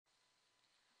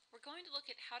we're going to look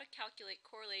at how to calculate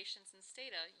correlations in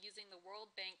Stata using the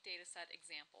World Bank dataset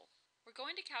example. We're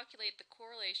going to calculate the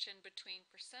correlation between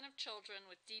percent of children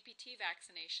with DPT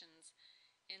vaccinations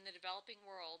in the developing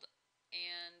world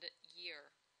and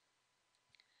year.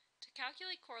 To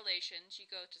calculate correlations, you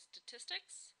go to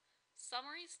Statistics,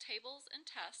 Summaries, Tables, and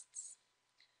Tests,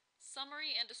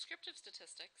 Summary and Descriptive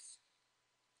Statistics,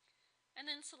 and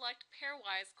then select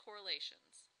Pairwise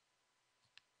Correlations.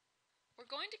 We're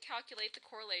going to calculate the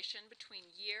correlation between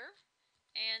year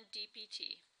and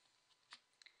DPT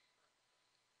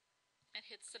and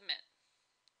hit Submit.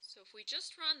 So if we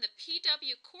just run the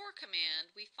pwcore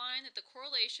command, we find that the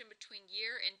correlation between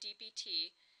year and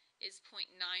DPT is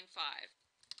 0.95.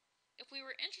 If we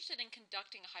were interested in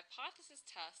conducting a hypothesis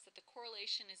test that the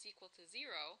correlation is equal to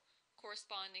 0,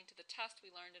 corresponding to the test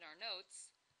we learned in our notes,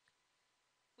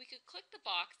 we could click the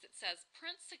box that says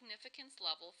Print Significance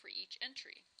Level for each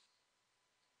entry.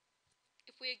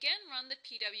 If we again run the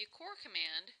pwcore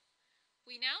command,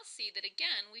 we now see that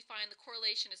again we find the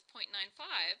correlation is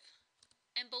 0.95,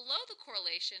 and below the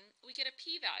correlation we get a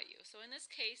p-value. So in this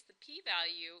case the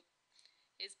p-value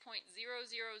is 0.0000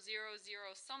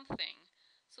 something,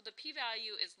 so the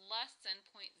p-value is less than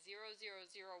 0.0001,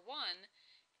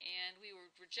 and we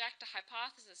would reject a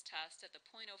hypothesis test at the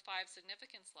 0.05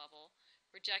 significance level,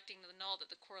 rejecting the null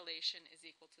that the correlation is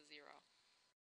equal to 0.